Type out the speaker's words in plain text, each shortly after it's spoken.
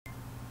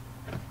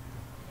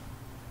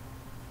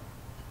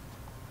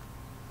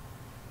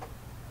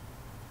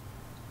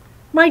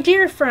My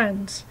dear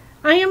friends,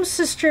 I am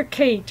Sister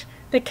Kate,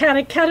 the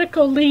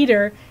catechetical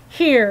leader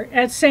here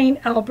at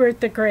St.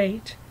 Albert the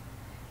Great.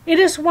 It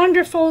is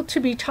wonderful to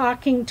be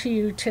talking to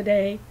you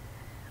today.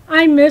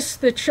 I miss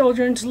the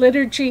children's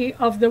liturgy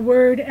of the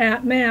Word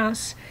at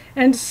Mass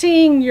and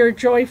seeing your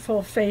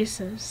joyful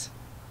faces.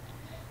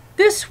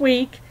 This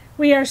week,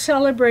 we are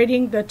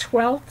celebrating the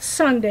 12th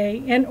Sunday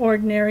in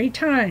Ordinary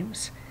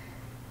Times.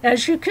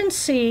 As you can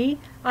see,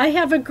 I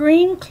have a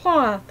green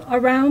cloth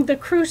around the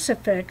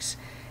crucifix,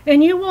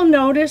 and you will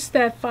notice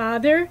that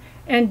Father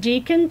and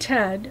Deacon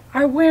Ted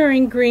are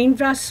wearing green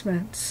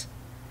vestments.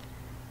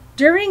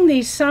 During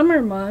these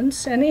summer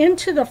months and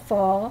into the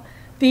fall,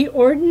 the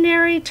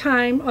ordinary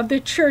time of the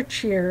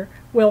church year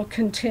will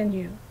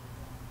continue.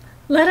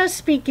 Let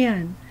us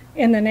begin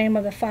in the name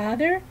of the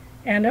Father,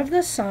 and of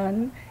the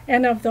Son,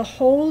 and of the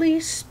Holy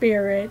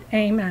Spirit.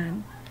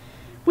 Amen.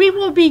 We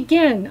will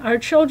begin our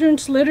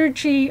children's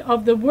liturgy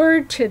of the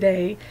Word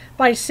today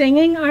by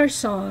singing our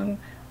song,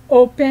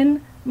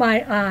 Open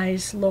My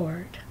Eyes,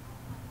 Lord.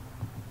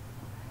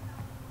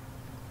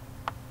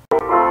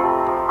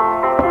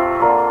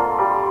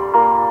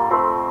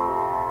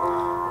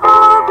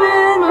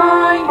 Open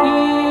my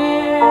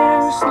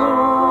ears,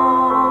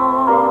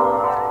 Lord.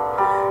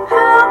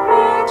 Help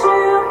me to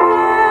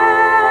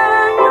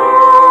hear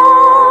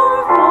your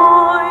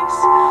voice.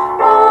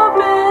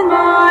 Open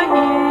my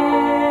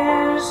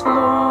ears,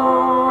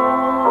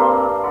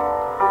 Lord.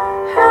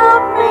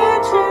 Help me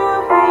to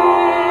hear.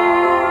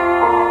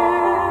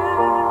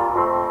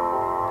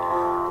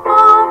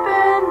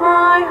 Open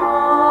my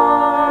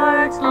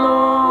heart,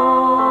 Lord.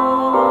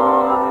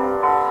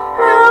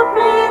 Help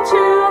me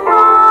to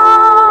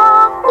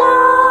love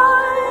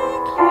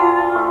like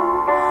you.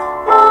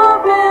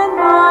 Open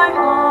my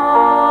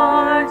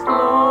heart,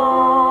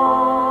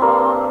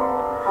 Lord.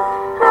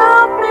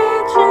 Help me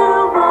to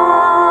love.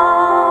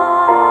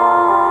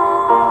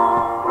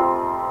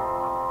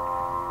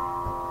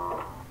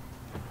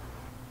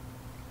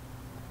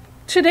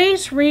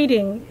 Today's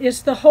reading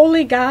is the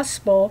Holy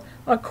Gospel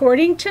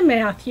according to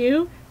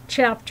Matthew,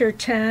 chapter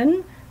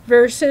 10,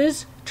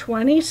 verses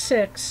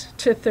 26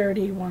 to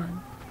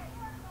 31.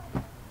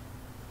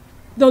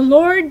 The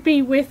Lord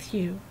be with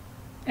you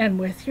and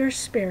with your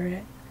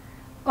spirit.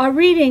 A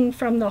reading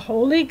from the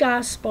Holy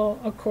Gospel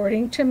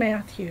according to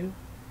Matthew.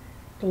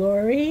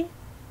 Glory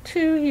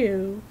to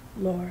you,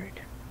 Lord.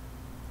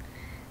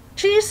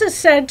 Jesus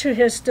said to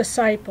his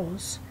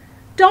disciples,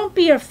 "Don't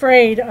be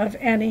afraid of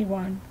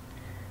anyone.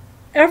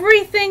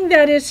 Everything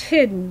that is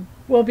hidden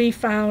will be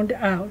found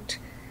out,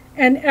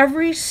 and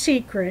every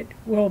secret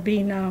will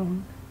be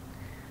known.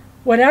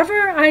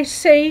 Whatever I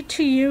say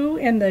to you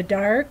in the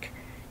dark,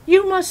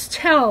 you must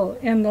tell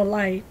in the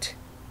light.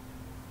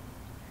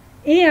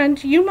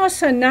 And you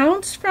must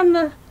announce from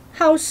the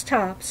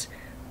housetops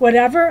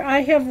whatever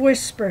I have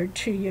whispered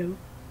to you.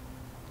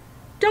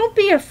 Don't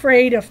be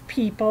afraid of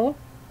people.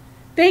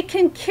 They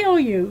can kill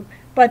you,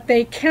 but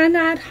they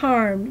cannot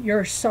harm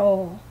your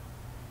soul.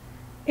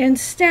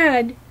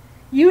 Instead,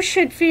 you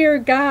should fear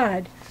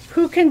God,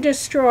 who can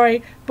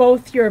destroy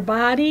both your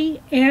body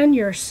and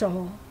your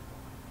soul.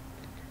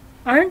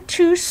 Aren't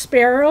 2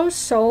 sparrows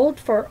sold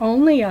for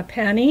only a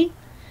penny?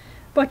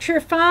 But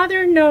your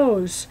Father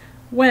knows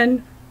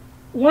when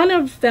one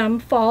of them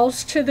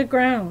falls to the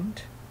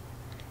ground.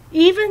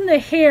 Even the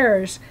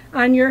hairs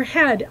on your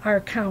head are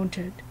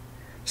counted.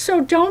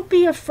 So don't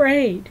be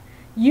afraid.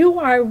 You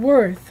are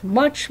worth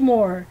much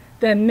more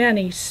than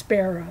many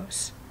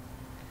sparrows."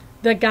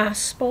 The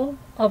Gospel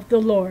of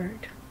the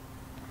Lord.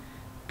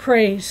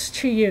 Praise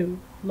to you,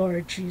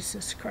 Lord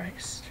Jesus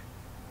Christ.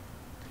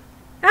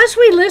 As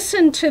we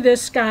listen to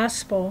this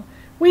Gospel,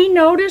 we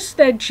notice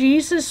that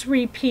Jesus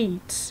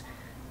repeats,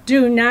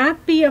 "Do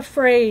not be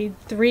afraid,"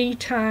 3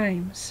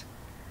 times.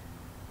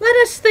 Let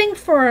us think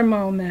for a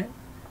moment.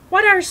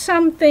 What are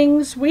some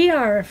things we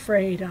are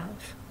afraid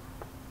of?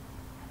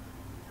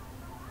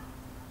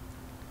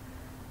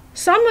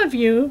 Some of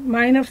you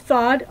might have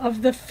thought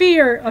of the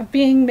fear of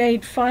being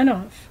made fun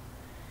of,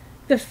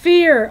 the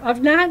fear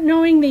of not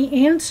knowing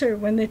the answer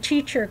when the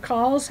teacher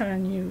calls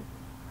on you,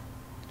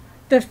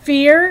 the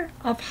fear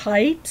of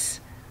heights,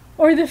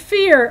 or the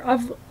fear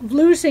of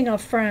losing a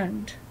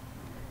friend.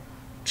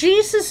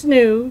 Jesus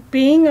knew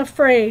being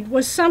afraid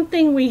was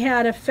something we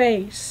had to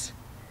face.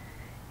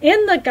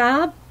 In the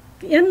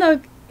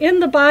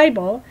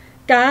Bible,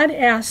 God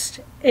asked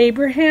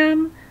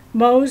Abraham,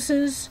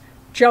 Moses,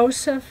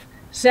 Joseph,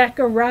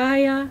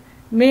 Zechariah,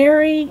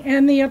 Mary,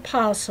 and the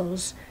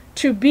apostles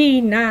to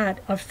be not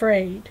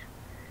afraid.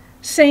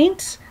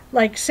 Saints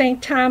like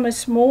St.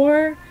 Thomas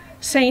More,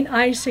 St.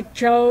 Isaac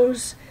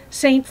Joes,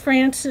 St.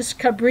 Francis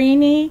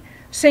Cabrini,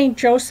 St.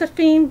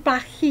 Josephine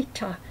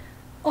Bakhita,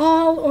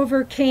 all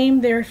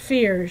overcame their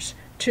fears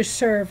to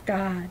serve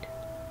God.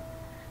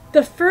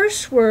 The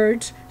first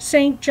words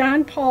St.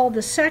 John Paul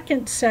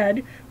II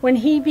said when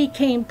he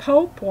became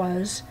Pope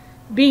was,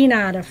 "Be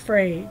not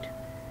afraid."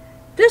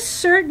 This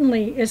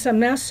certainly is a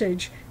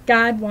message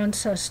God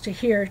wants us to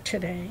hear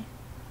today.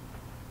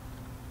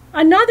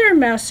 Another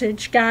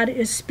message God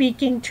is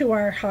speaking to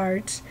our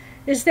hearts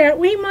is that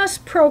we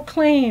must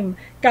proclaim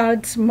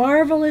God's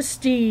marvelous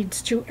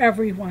deeds to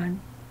everyone.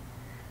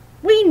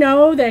 We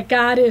know that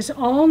God is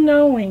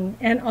all-knowing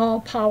and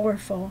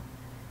all-powerful.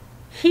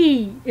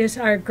 He is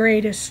our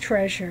greatest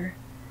treasure.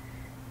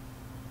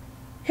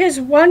 His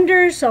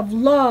wonders of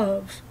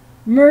love,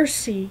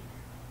 mercy,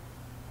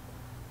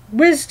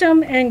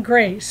 wisdom, and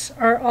grace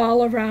are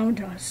all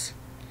around us.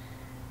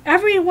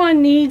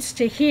 Everyone needs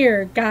to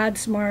hear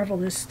God's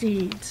marvelous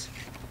deeds.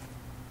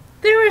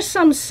 There is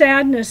some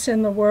sadness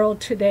in the world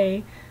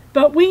today,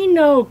 but we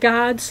know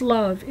God's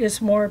love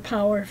is more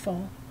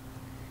powerful.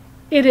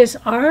 It is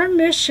our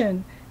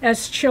mission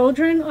as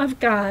children of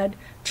God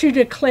to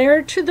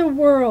declare to the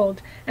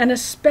world, and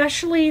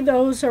especially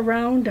those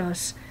around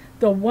us,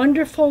 the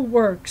wonderful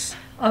works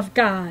of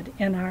God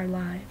in our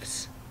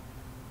lives.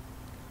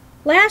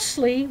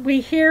 Lastly,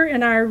 we hear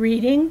in our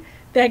reading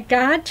that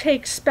God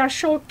takes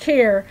special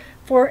care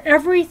for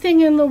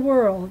everything in the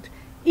world,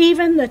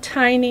 even the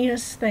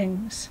tiniest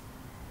things.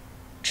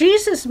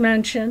 Jesus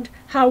mentioned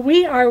how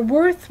we are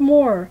worth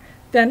more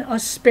than a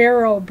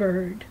sparrow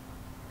bird.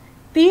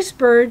 These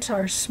birds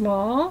are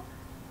small,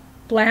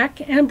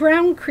 black and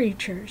brown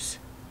creatures.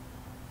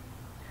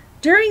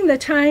 During the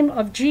time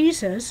of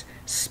Jesus,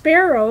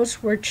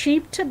 sparrows were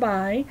cheap to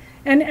buy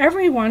and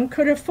everyone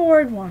could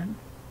afford one.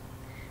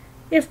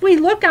 If we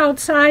look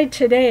outside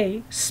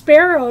today,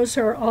 sparrows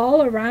are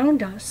all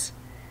around us.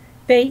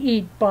 They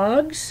eat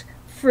bugs,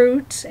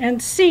 fruits,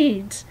 and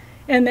seeds,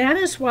 and that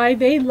is why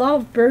they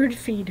love bird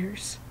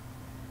feeders.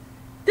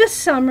 This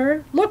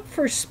summer, look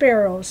for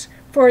sparrows,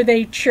 for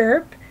they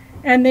chirp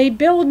and they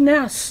build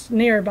nests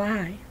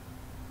nearby.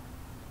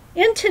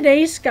 In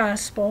today's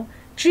gospel,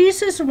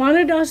 Jesus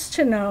wanted us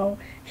to know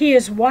He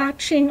is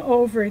watching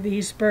over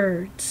these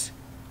birds.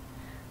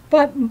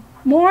 But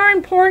more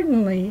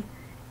importantly,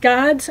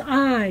 God's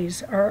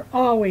eyes are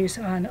always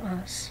on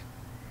us.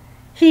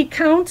 He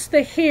counts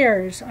the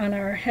hairs on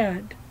our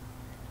head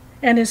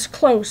and is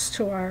close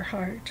to our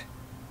heart.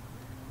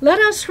 Let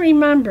us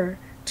remember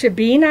to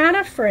be not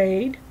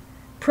afraid,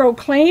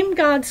 proclaim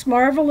God's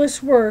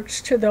marvelous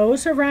works to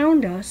those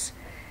around us,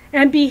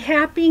 and be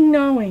happy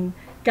knowing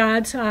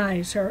God's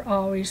eyes are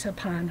always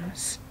upon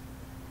us.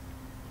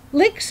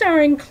 Links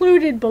are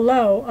included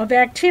below of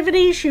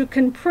activities you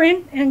can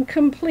print and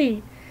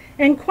complete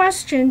and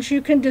questions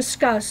you can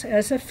discuss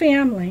as a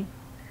family.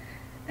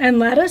 And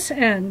let us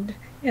end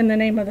in the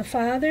name of the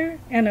Father,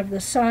 and of the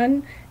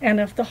Son, and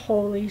of the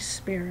Holy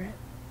Spirit.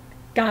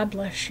 God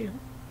bless you.